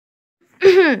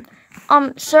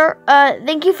Sir,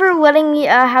 thank you for letting me,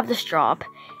 have this job.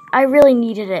 I really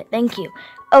needed it. Thank you.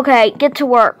 Okay, get to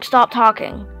work. Stop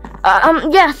talking.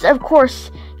 Yes, of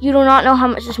course. You do not know how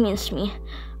much this means to me.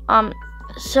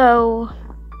 So,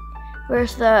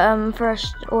 where's the,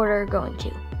 first order going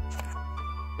to?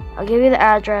 I'll give you the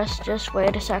address. Just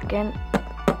wait a second.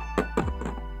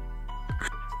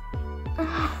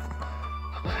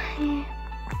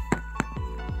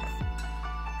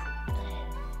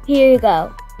 Here you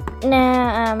go.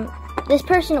 Now, this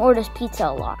person orders pizza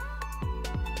a lot.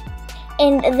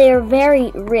 And they're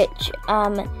very rich,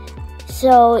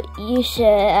 so you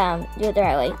should, do it the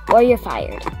right way, or you're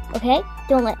fired, okay?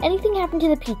 Don't let anything happen to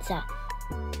the pizza.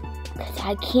 Because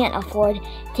I can't afford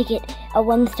to get a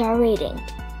 1-star rating.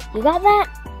 You got that?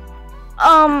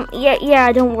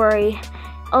 Yeah, don't worry.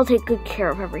 I'll take good care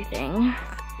of everything.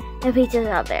 The pizza's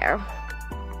out there.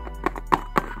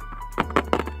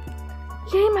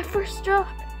 Yay, my first job.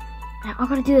 Now I'm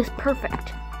gonna do this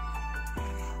perfect.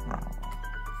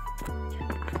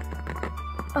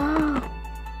 Oh.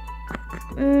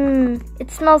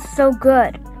 It smells so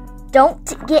good.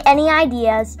 Don't get any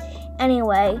ideas.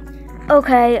 Anyway.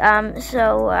 Okay,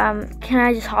 can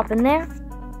I just hop in there?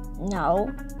 No.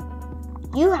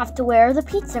 You have to wear the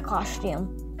pizza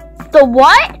costume. The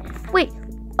what? Wait,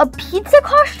 a pizza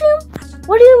costume?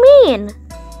 What do you mean?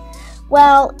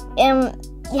 Well,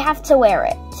 you have to wear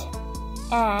it.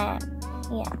 Yeah.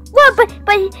 Well, but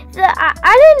I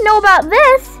didn't know about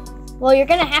this. Well, you're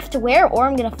gonna have to wear it or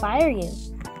I'm gonna fire you.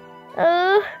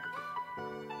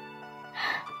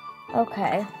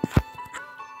 Okay.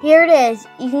 Here it is.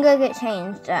 You can go get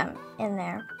changed, in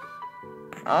there.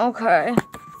 Okay.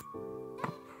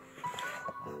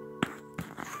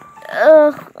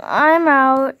 I'm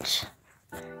out.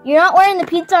 You're not wearing the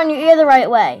pizza on your ear the right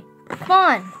way. Come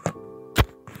on.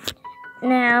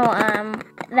 Now,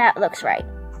 that looks right.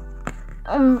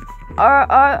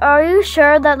 Are you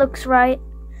sure that looks right?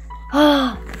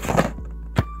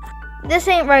 This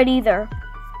ain't right either.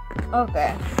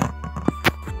 Okay.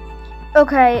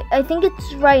 Okay, I think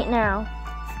it's right now.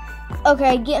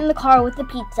 Okay, get in the car with the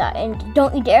pizza, and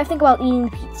don't you dare think about eating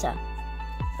the pizza.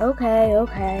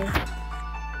 Okay.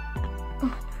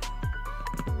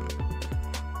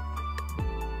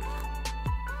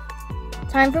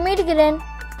 Time for me to get in.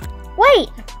 Wait!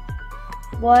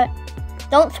 What?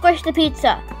 Don't squish the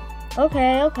pizza.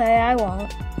 Okay, I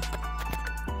won't.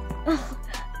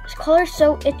 This collar's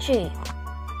so itchy.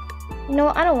 You know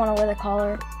what? I don't want to wear the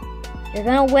collar. You're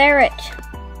gonna wear it.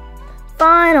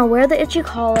 Fine, I'll wear the itchy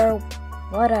collar.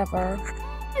 Whatever. Hey,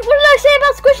 what did I say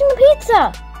about squishing the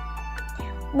pizza?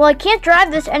 Well, I can't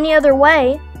drive this any other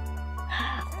way.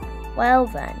 Well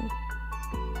then,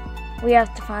 we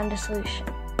have to find a solution.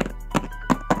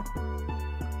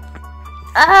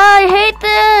 I hate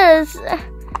this!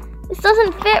 This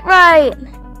doesn't fit right.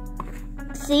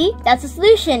 See? That's the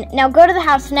solution. Now go to the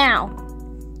house now.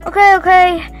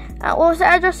 Okay. What was the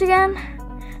address again?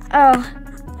 Oh.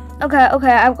 Okay,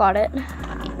 I've got it.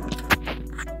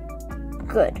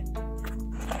 Good.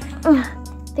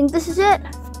 Think this is it?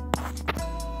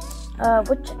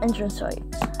 Which entrance do I use?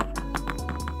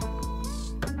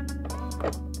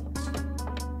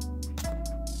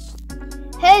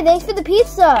 Hey, thanks for the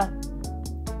pizza!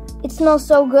 It smells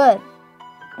so good.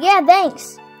 Yeah,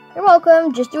 thanks. You're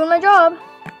welcome. Just doing my job.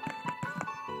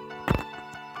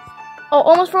 Oh,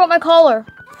 almost forgot my collar.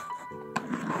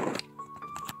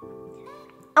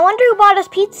 I wonder who bought us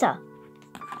pizza.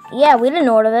 Yeah, we didn't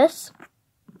order this.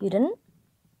 You didn't?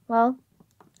 Well,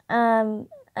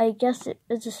 I guess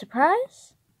it's a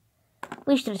surprise.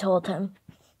 We should have told him.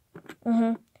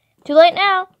 Too late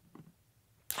now.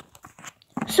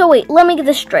 So wait, let me get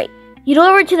this straight. You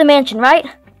delivered it to the mansion, right?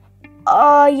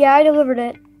 Yeah, I delivered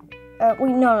it.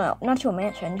 Wait, no, not to a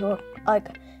mansion, to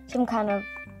like some kind of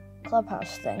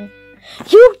clubhouse thing.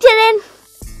 You didn't!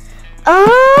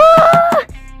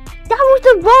 That was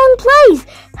the wrong place.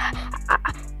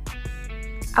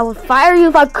 I would fire you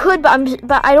if I could,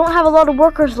 but I don't have a lot of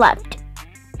workers left.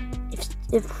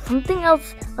 If something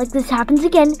else like this happens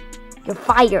again, you're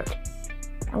fired.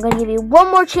 I'm gonna give you one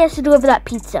more chance to deliver that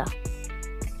pizza.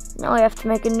 Now I have to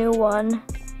make a new one.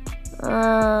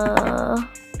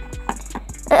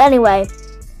 Anyway,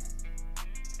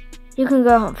 you can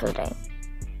go home for the day.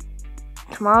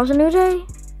 Tomorrow's a new day,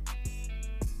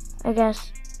 I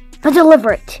guess. But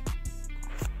deliver it.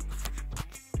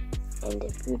 And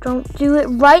if you don't do it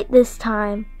right this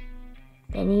time,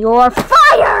 then you're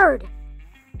fired!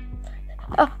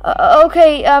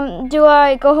 Okay, do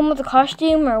I go home with the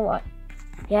costume or what?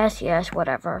 Yes,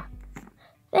 whatever.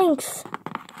 Thanks.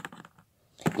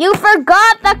 You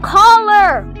forgot the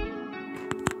collar!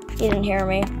 He didn't hear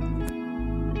me.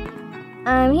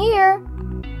 I'm here.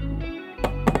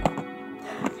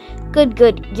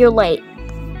 Good. You're late.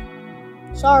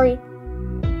 Sorry.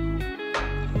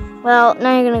 Well,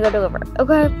 now you're gonna go deliver.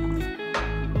 Okay.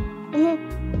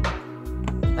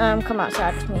 Come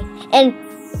outside with me.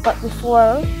 But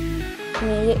before, you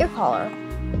need to get your collar.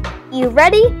 You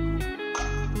ready?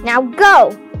 Now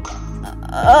go.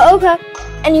 Okay.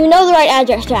 And you know the right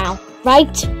address now,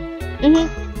 right?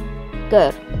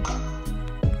 Good.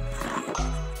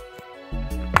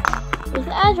 Here's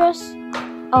the address.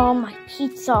 Oh, my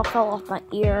pizza fell off my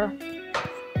ear.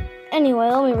 Anyway,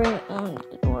 let me ring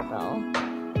the doorbell.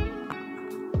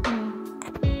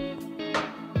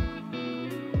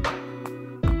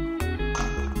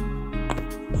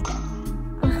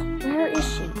 Where is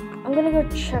she? I'm gonna go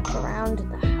check around the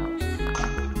house.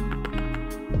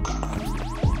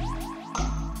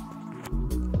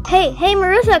 Hey,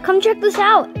 Marissa, come check this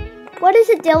out. What is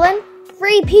it, Dylan?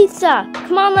 Free pizza.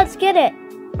 Come on, let's get it.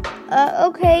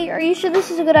 Okay, are you sure this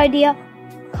is a good idea?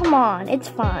 Come on, it's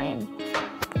fine.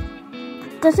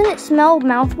 Doesn't it smell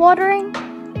mouth-watering?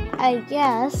 I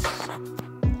guess.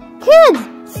 Kids,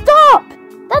 stop!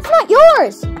 That's not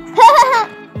yours!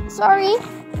 Sorry.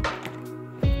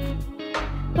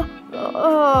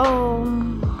 Oh.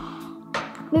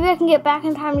 Maybe I can get back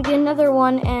in time to get another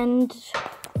one and...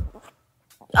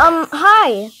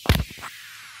 Hi.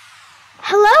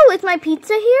 Hello, is my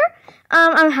pizza here?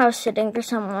 I'm house sitting for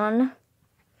someone.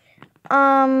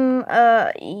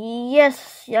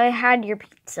 Yes, I had your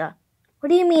pizza. What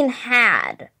do you mean,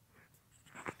 had?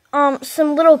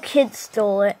 Some little kid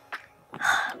stole it.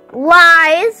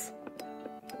 Lies!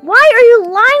 Why are you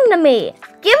lying to me?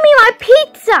 Give me my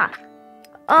pizza!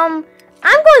 I'm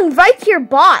going right to your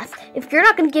boss if you're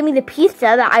not going to give me the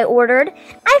pizza that I ordered.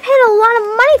 I paid a lot of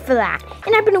money for that,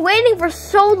 and I've been waiting for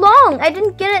so long. I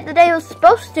didn't get it the day I was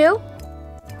supposed to.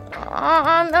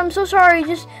 I'm so sorry.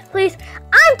 Just, please,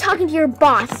 I'm talking to your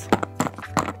boss.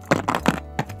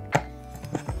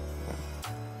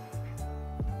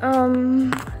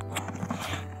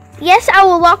 Yes, I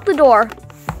will lock the door.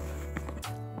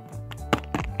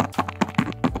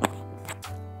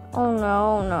 Oh,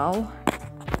 no.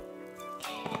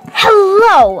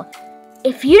 Hello!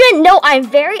 If you didn't know, I'm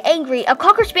very angry. A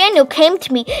Cocker Spaniel came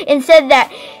to me and said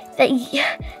that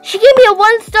she gave me a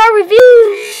 1-star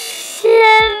review.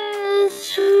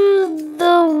 She's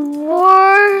the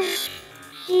worst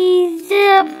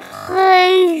pizza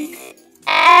place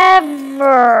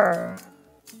ever.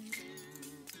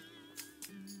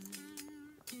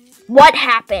 What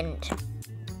happened?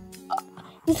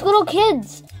 These little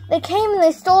kids, they came and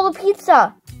they stole the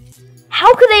pizza.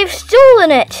 How could they have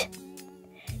stolen it?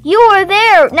 You were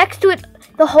there next to it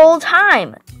the whole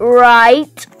time,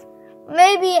 right?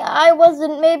 Maybe I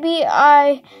wasn't. Maybe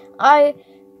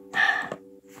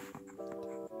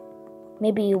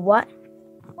Maybe what?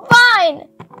 Fine!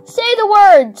 Say the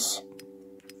words!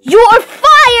 You're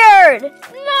fired!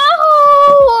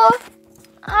 No!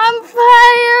 I'm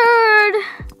fired!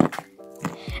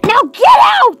 Now get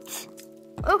out!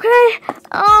 Okay?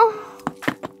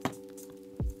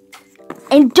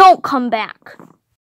 And don't come back.